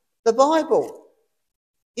the Bible.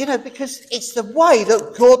 You know, because it's the way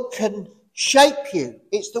that God can shape you.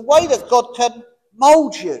 It's the way that God can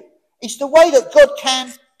mould you. It's the way that God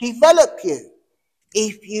can develop you.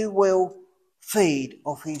 If you will feed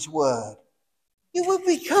off his word, you will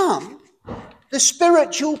become the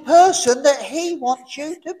spiritual person that he wants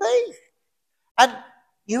you to be. And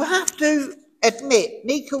you have to admit,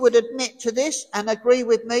 Nika would admit to this and agree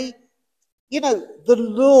with me, you know, the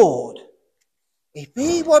Lord, if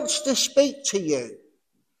he wants to speak to you,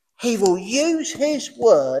 he will use his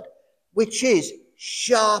word, which is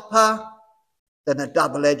sharper than a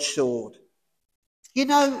double-edged sword. You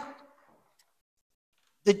know,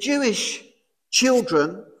 the Jewish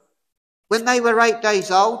children, when they were 8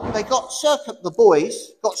 days old, the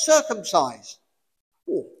boys got circumcised.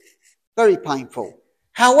 Oh, very painful.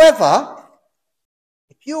 However,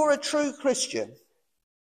 if you're a true Christian,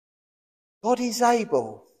 God is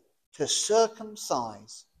able to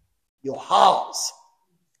circumcise your hearts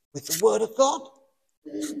with the word of God.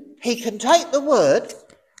 He can take the word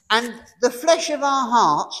and the flesh of our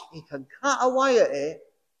hearts, he can cut away at it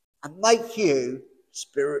and make you a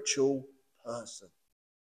spiritual person.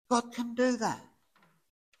 God can do that.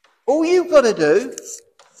 All you've got to do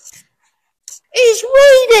is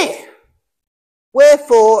read it.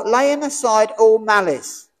 Wherefore, laying aside all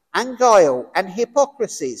malice and guile and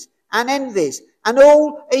hypocrisies and envies and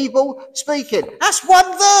all evil speaking. That's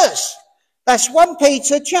one verse. That's 1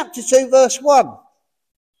 Peter chapter 2 verse 1.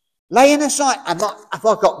 Laying aside, have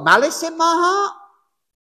I got malice in my heart?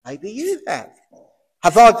 Maybe you have.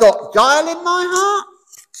 Have I got guile in my heart?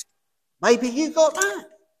 Maybe you got that.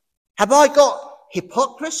 Have I got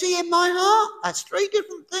hypocrisy in my heart? That's 3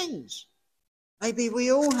 different things. Maybe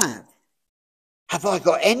we all have. Have I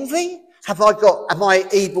got envy? Am I an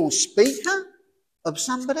evil speaker of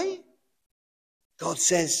somebody? God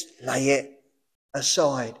says, lay it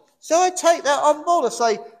aside. So I take that on board. I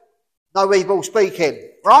say, no evil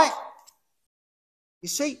speaking, right? You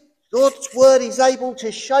see, God's word is able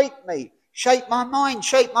to shape me, shape my mind,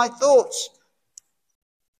 shape my thoughts.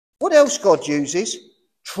 What else God uses?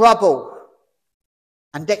 Trouble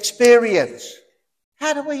and experience.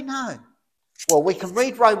 How do we know? Well, we can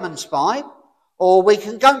read Romans 5, or we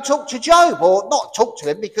can go and talk to Job, or not talk to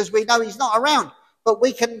him because we know he's not around, but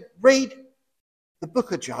we can read the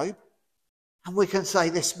book of Job and we can say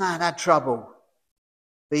this man had trouble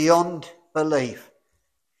beyond belief.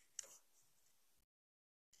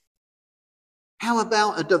 How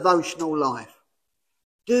about a devotional life?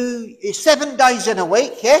 7 days in a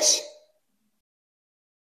week, yes?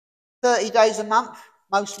 30 days a month,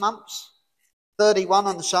 most months. 31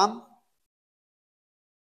 on some.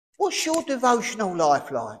 What's your devotional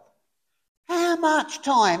life like? How much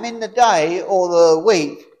time in the day or the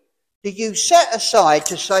week do you set aside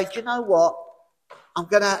to say, do you know what? I'm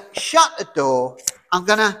going to shut the door. I'm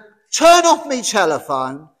going to turn off my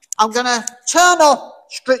telephone. I'm going to turn off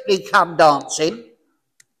Strictly Come Dancing.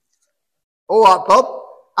 All right, Bob.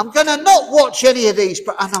 I'm going to not watch any of these,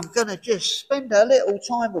 and I'm going to just spend a little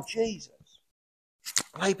time with Jesus.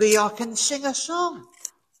 Maybe I can sing a song.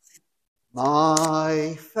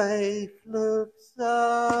 My faith looks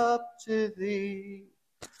up to thee.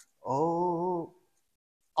 Oh,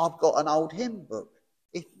 I've got an old hymn book.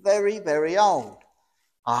 It's very, very old.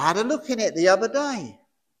 I had a look in it the other day.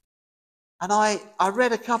 And I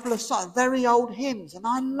read a couple of very old hymns, and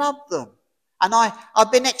I love them. And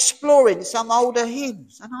I've been exploring some older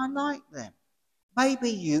hymns, and I like them.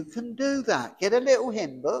 Maybe you can do that. Get a little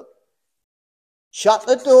hymn book. Shut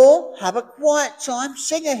the door. Have a quiet time.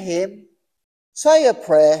 Sing a hymn. Say a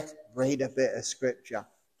prayer. Read a bit of scripture.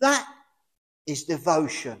 That is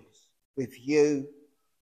devotion with you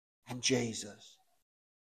and Jesus.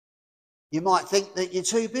 You might think that you're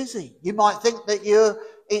too busy. You might think that you're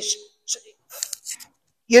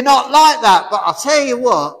not like that. But I'll tell you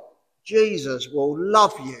what, Jesus will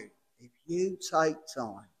love you if you take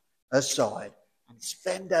time aside and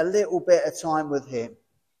spend a little bit of time with him.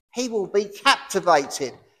 He will be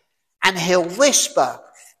captivated and he'll whisper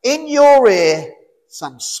in your ear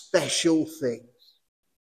some special things.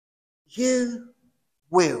 You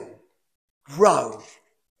will grow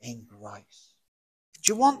in grace.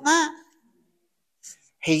 Do you want that?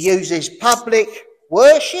 He uses public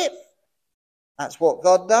worship. That's what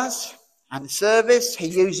God does. And service. He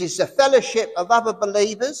uses the fellowship of other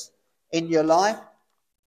believers in your life.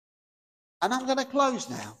 And I'm going to close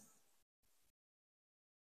now.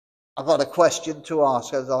 I've got a question to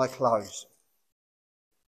ask as I close.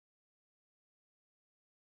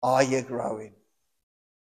 Are you growing?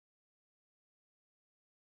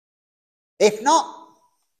 If not,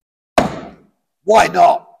 why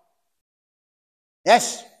not?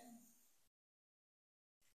 Yes?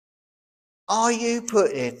 Are you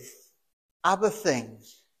putting other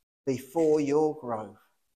things before your growth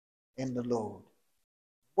in the Lord?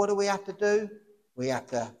 What do we have to do? We have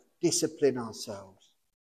to discipline ourselves.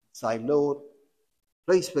 Say, Lord,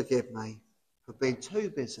 please forgive me for being too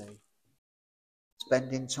busy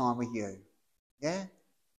spending time with you. Yeah?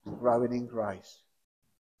 And growing in grace.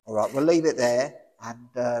 All right, we'll leave it there and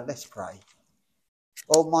let's pray.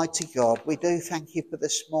 Almighty God, we do thank you for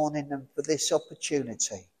this morning and for this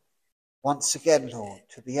opportunity. Once again, Lord,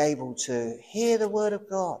 to be able to hear the word of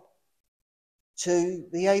God. To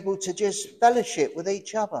be able to just fellowship with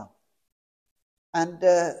each other. And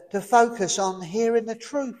to focus on hearing the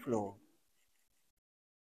truth, Lord.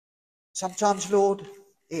 Sometimes, Lord,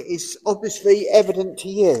 it is obviously evident to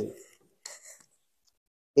you.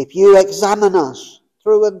 If you examine us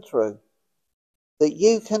through and through, that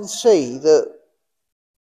you can see that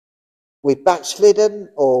we've backslidden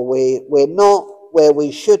or we're not where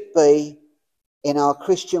we should be in our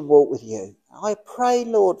Christian walk with you. I pray,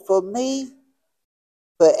 Lord, for me,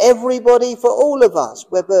 for everybody, for all of us,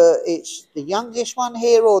 whether it's the youngest one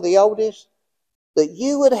here or the oldest, that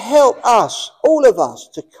you would help us, all of us,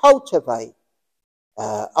 to cultivate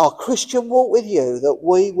our Christian walk with you, that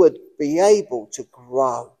we would be able to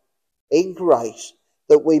grow in grace,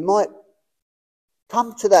 that we might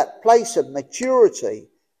come to that place of maturity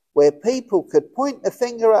where people could point the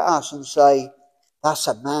finger at us and say, that's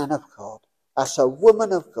a man of God, that's a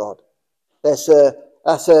woman of God, that's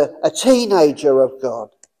a teenager of God.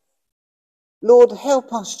 Lord,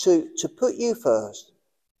 help us to put you first.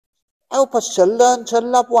 Help us to learn to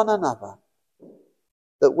love one another.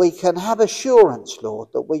 That we can have assurance, Lord,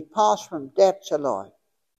 that we pass from death to life.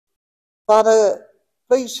 Father,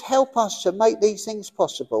 please help us to make these things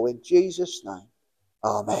possible in Jesus' name.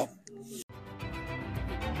 Amen.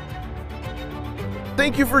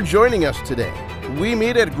 Thank you for joining us today. We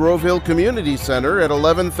meet at Grove Hill Community Center at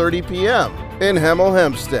 11:30 p.m. in Hemel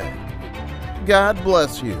Hempstead. God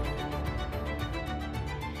bless you.